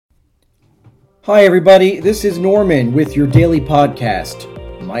Hi everybody, this is Norman with your daily podcast,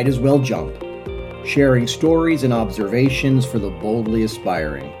 Might As Well Jump, sharing stories and observations for the boldly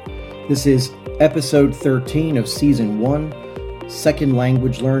aspiring. This is episode 13 of season 1, Second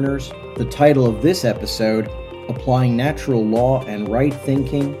Language Learners. The title of this episode, Applying Natural Law and Right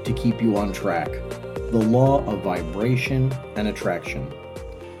Thinking to Keep You on Track, the Law of Vibration and Attraction.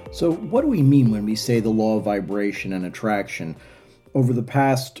 So what do we mean when we say the law of vibration and attraction? Over the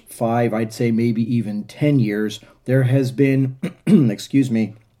past 5, I'd say maybe even 10 years, there has been,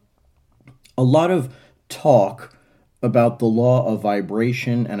 a lot of talk about the law of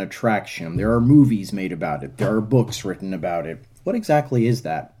vibration and attraction. There are movies made about it. There are books written about it. What exactly is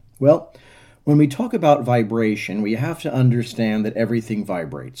that? Well, when we talk about vibration, we have to understand that everything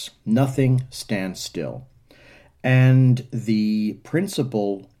vibrates. Nothing stands still. And the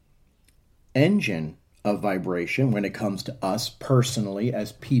principal engine of vibration when it comes to us personally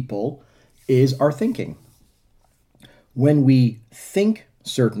as people is our thinking. When we think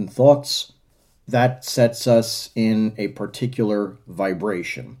certain thoughts, that sets us in a particular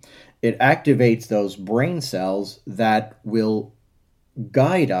vibration. It activates those brain cells that will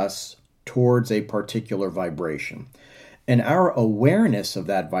guide us towards a particular vibration. And our awareness of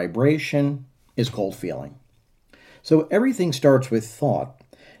that vibration is called feeling. So everything starts with thought.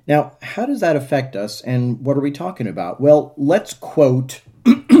 Now, how does that affect us, and what are we talking about? Well, let's quote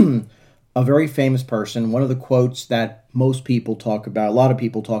a very famous person, one of the quotes that most people talk about, a lot of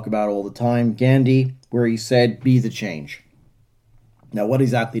people talk about all the time, Gandhi, where he said, "Be the change." Now, what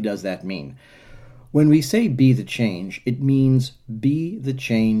exactly does that mean? When we say be the change, it means be the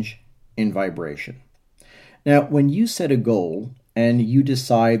change in vibration. Now, when you set a goal and you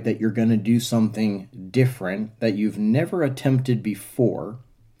decide that you're going to do something different that you've never attempted before,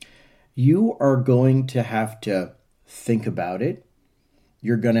 you are going to have to think about it,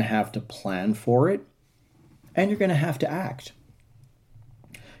 you're going to have to plan for it, and you're going to have to act.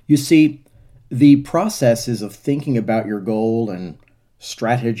 You see, the processes of thinking about your goal and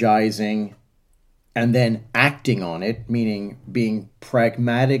strategizing and then acting on it, meaning being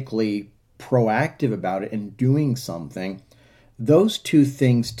pragmatically proactive about it and doing something, those two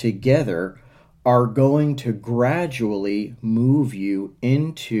things together are going to gradually move you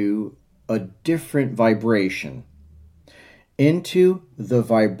into a different vibration, into the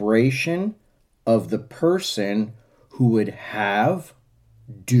vibration of the person who would have,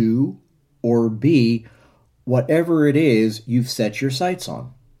 do, or be whatever it is you've set your sights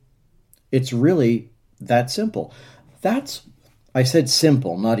on. It's really that simple. I said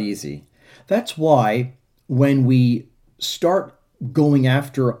simple, not easy. That's why when we start going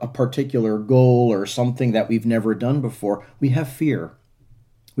after a particular goal or something that we've never done before, we have fear.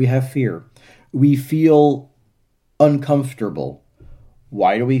 We feel uncomfortable.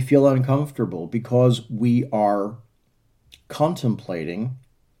 Why do we feel uncomfortable? Because we are contemplating,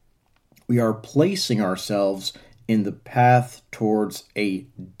 we are placing ourselves in the path towards a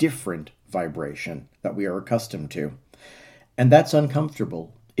different vibration that we are accustomed to. And that's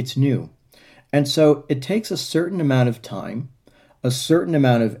uncomfortable. It's new. And so it takes a certain amount of time, a certain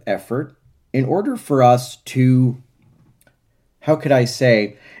amount of effort in order for us to,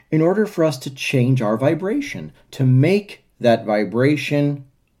 in order for us to change our vibration, to make that vibration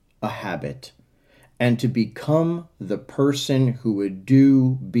a habit, and to become the person who would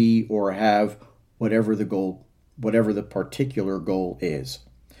do, be, or have whatever the particular goal is.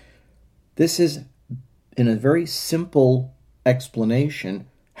 This is, in a very simple explanation,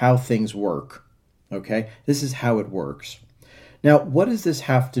 how things work. Okay? This is how it works. Now, what does this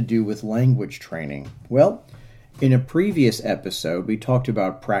have to do with language training? Well, in a previous episode, we talked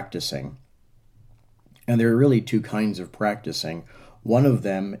about practicing. And there are really two kinds of practicing. One of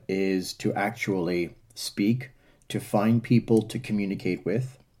them is to actually speak, to find people to communicate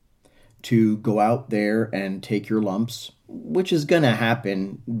with, to go out there and take your lumps, which is going to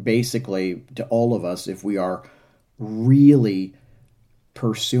happen basically to all of us if we are really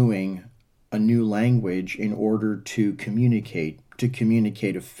pursuing a new language in order to communicate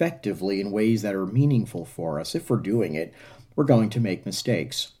effectively in ways that are meaningful for us. If we're doing it, we're going to make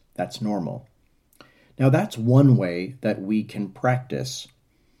mistakes. That's normal. Now, that's one way that we can practice.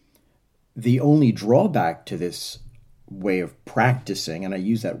 The only drawback to this way of practicing, and I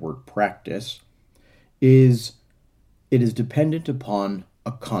use that word practice, is it is dependent upon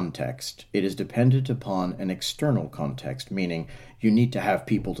a context. It is dependent upon an external context, meaning you need to have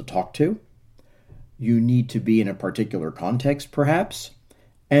people to talk to. You need to be in a particular context, perhaps,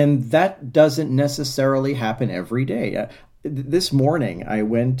 and that doesn't necessarily happen every day. This morning, I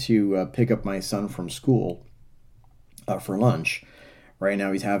went to pick up my son from school for lunch, Right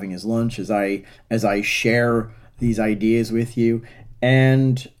now he's having his lunch as I share these ideas with you.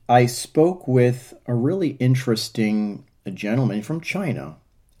 And I spoke with a really interesting gentleman from China.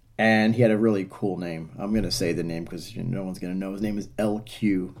 And he had a really cool name. I'm going to say the name because no one's going to know. His name is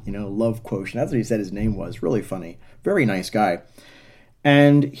LQ, love quotient. That's what he said his name was. Really funny. Very nice guy.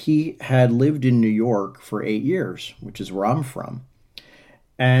 And he had lived in New York for 8 years, which is where I'm from.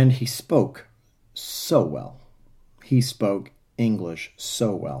 And he spoke so well. He spoke English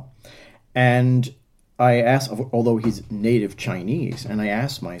so well. And I asked, although he's native Chinese, and I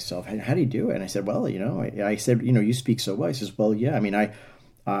asked myself, how do you do it? And I said, well, I said, you speak so well. He says, well, yeah, I mean,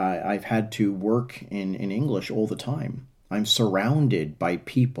 I've had to work in English all the time. I'm surrounded by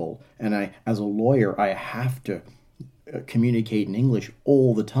people, and as a lawyer, I have to communicate in English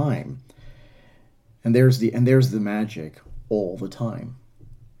all the time. And there's the magic, all the time.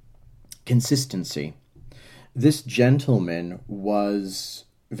 Consistency. This gentleman was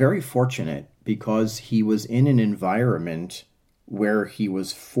very fortunate because he was in an environment where he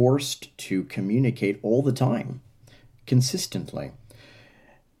was forced to communicate all the time, consistently.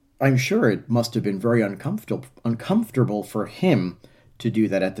 I'm sure it must have been very uncomfortable for him to do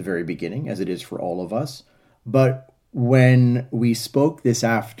that at the very beginning, as it is for all of us. But when we spoke this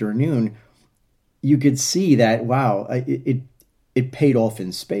afternoon, you could see that, wow, it paid off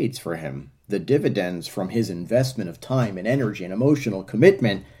in spades for him. The dividends from his investment of time and energy and emotional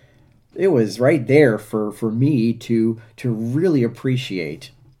commitment, it was right there for me to really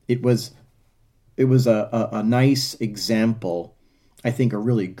appreciate. It was a nice example, I think a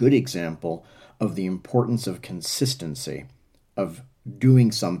really good example of the importance of consistency, of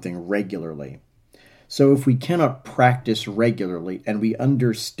doing something regularly. So if we cannot practice regularly and we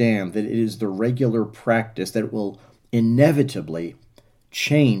understand that it is the regular practice that will inevitably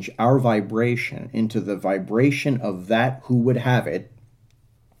change our vibration into the vibration of that who would have it,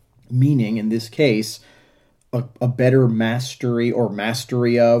 meaning in this case, a better mastery or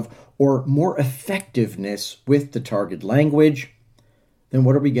mastery of, or more effectiveness with the target language, then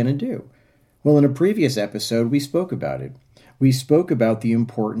what are we going to do? Well, in a previous episode, we spoke about it. We spoke about the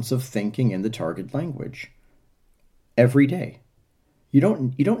importance of thinking in the target language every day. You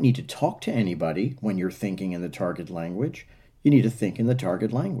don't need to talk to anybody when you're thinking in the target language. You need to think in the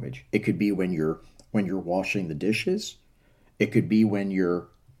target language. It could be when you're washing the dishes. It could be when you're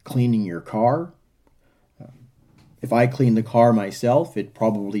cleaning your car. If I clean the car myself, it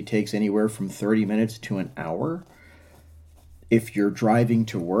probably takes anywhere from 30 minutes to an hour. If you're driving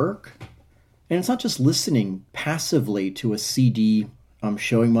to work, and it's not just listening passively to a CD, I'm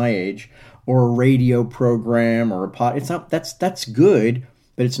showing my age, or a radio program or a pod. It's not that's good,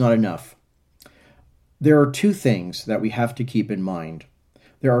 but it's not enough. There are two things that we have to keep in mind.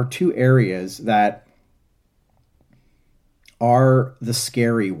 There are two areas that are the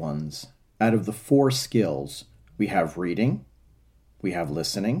scary ones. Out of the 4 skills, we have reading, we have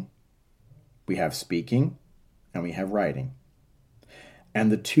listening, we have speaking, and we have writing.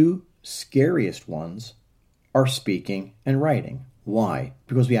 And the 2 scariest ones are speaking and writing. Why?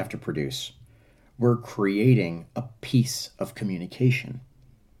 Because we have to produce. We're creating a piece of communication.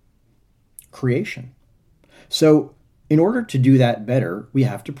 Creation. So, in order to do that better, we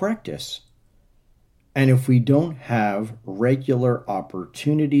have to practice. And if we don't have regular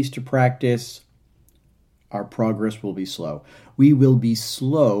opportunities to practice, our progress will be slow. We will be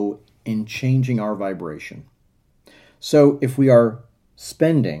slow in changing our vibration. So, if we are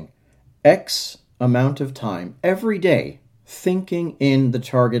spending X amount of time every day thinking in the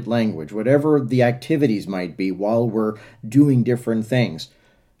target language, whatever the activities might be while we're doing different things,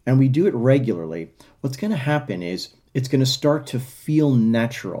 and we do it regularly, what's going to happen is it's going to start to feel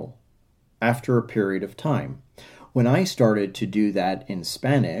natural after a period of time. When I started to do that in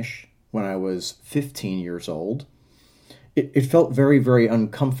Spanish when I was 15 years old, it felt very, very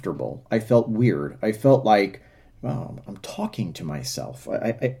uncomfortable. I felt weird. I felt like, wow, I'm talking to myself.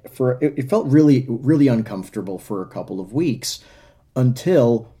 It felt really, really uncomfortable for a couple of weeks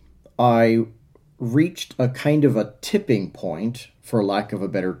until I reached a kind of a tipping point, for lack of a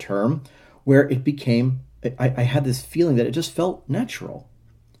better term, where it became, I had this feeling that it just felt natural.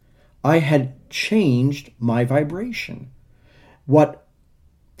 I had changed my vibration. What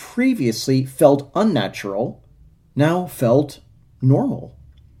previously felt unnatural now felt normal.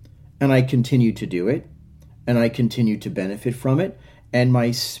 And I continued to do it, and I continued to benefit from it, and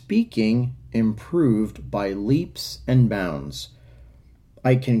my speaking improved by leaps and bounds.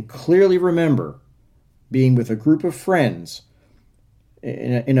 I can clearly remember being with a group of friends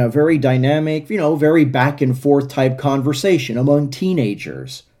in a very dynamic, very back and forth type conversation among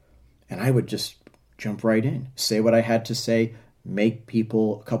teenagers. And I would just jump right in, say what I had to say, make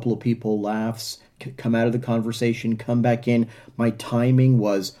a couple of people laugh, come out of the conversation, come back in. My timing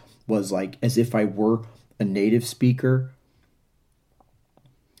was like as if I were a native speaker.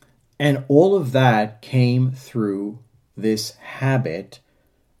 And all of that came through this habit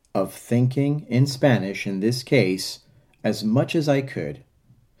of thinking in Spanish, in this case, as much as I could.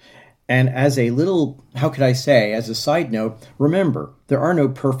 And as a little, how could I say, as a side note, remember, there are no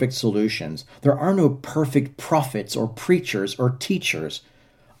perfect solutions. There are no perfect prophets or preachers or teachers.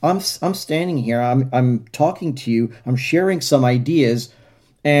 I'm standing here, I'm talking to you, I'm sharing some ideas,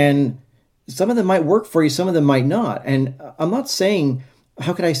 and some of them might work for you, some of them might not. And I'm not saying,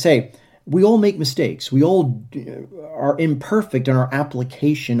 how could I say, we all make mistakes. We all are imperfect in our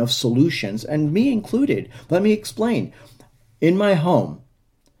application of solutions, and me included. Let me explain. In my home,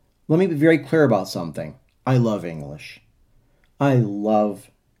 let me be very clear about something. I love English. I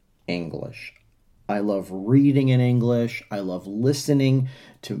love English. I love reading in English. I love listening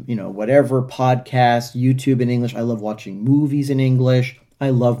to, whatever podcast, YouTube in English. I love watching movies in English. I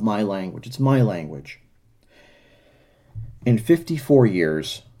love my language. It's my language. In 54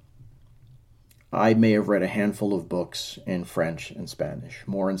 years, I may have read a handful of books in French and Spanish,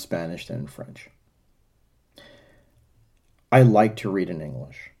 more in Spanish than in French. I like to read in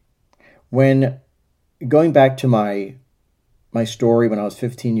English. When going back to my story when I was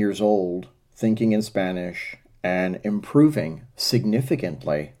 15 years old, thinking in Spanish and improving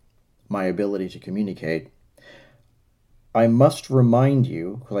significantly my ability to communicate, I must remind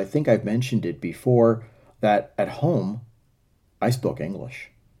you, because I think I've mentioned it before, that at home, I spoke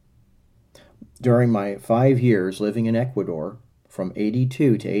English. During my 5 years living in Ecuador, from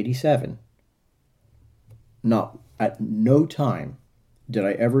 82 to 87, at no time did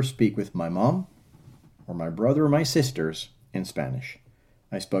I ever speak with my mom or my brother or my sisters in Spanish.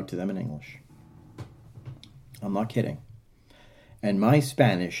 I spoke to them in English. I'm not kidding. And my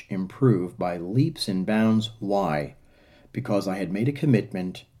Spanish improved by leaps and bounds. Why? Because I had made a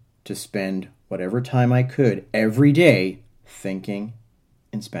commitment to spend whatever time I could every day thinking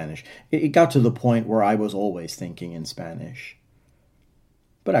in Spanish. It got to the point where I was always thinking in Spanish.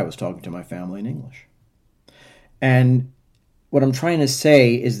 But I was talking to my family in English. And what I'm trying to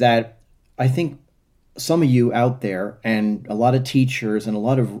say is that I think some of you out there, and a lot of teachers and a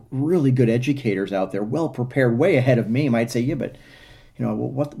lot of really good educators out there, well prepared, way ahead of me, might say, yeah, but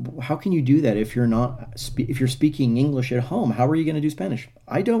how can you do that if you're speaking English at home? How are you going to do Spanish?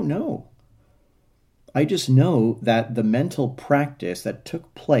 I don't know. I just know that the mental practice that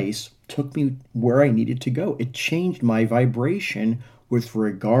took place took me where I needed to go. It changed my vibration with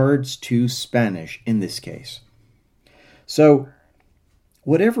regards to Spanish in this case. So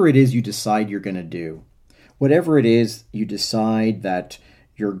whatever it is you decide you're going to do, whatever it is you decide that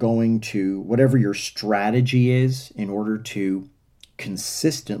you're going to, whatever your strategy is in order to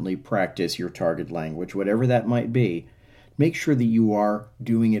consistently practice your target language, whatever that might be, make sure that you are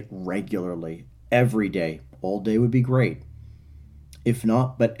doing it regularly, every day. All day would be great. If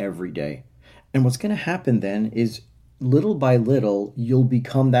not, but every day. And what's going to happen then is little by little, you'll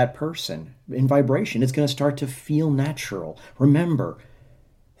become that person in vibration. It's going to start to feel natural. Remember,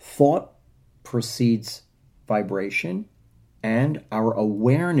 thought precedes vibration, and our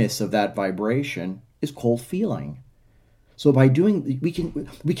awareness of that vibration is called feeling. So by doing,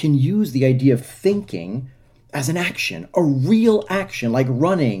 we can use the idea of thinking as an action, a real action, like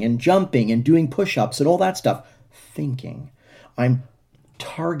running and jumping and doing push-ups and all that stuff. Thinking. I'm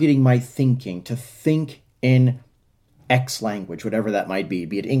targeting my thinking to think in X language, whatever that might be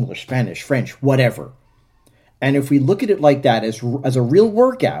it English, Spanish, French, whatever. And if we look at it like that as a real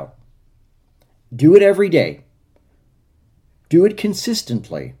workout, do it every day. Do it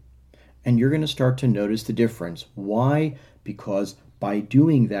consistently. And you're going to start to notice the difference. Why? Because by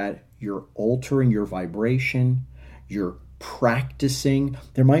doing that, you're altering your vibration, you're practicing.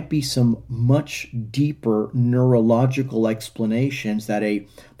 There might be some much deeper neurological explanations that a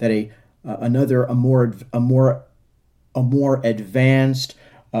more advanced,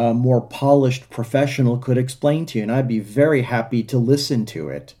 more polished professional could explain to you, and I'd be very happy to listen to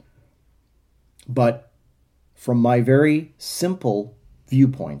it. But from my very simple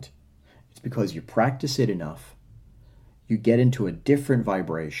viewpoint, it's because you practice it enough, you get into a different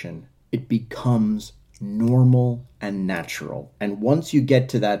vibration, it becomes normal and natural. And once you get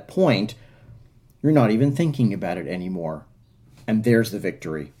to that point, you're not even thinking about it anymore. And there's the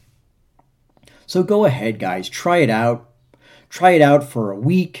victory. So go ahead, guys, try it out. Try it out for a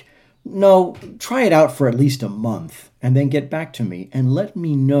week. No, try it out for at least a month, and then get back to me and let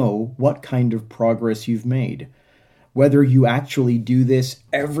me know what kind of progress you've made. Whether you actually do this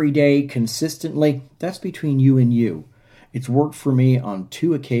every day consistently, that's between you and you. It's worked for me on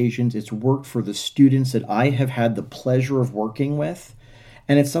 2 occasions. It's worked for the students that I have had the pleasure of working with.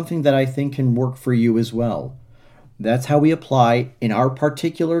 And it's something that I think can work for you as well. That's how we apply, in our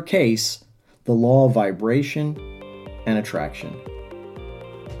particular case, the law of vibration and attraction.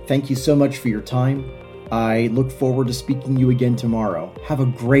 Thank you so much for your time. I look forward to speaking to you again tomorrow. Have a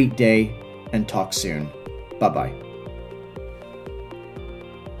great day and talk soon. Bye-bye.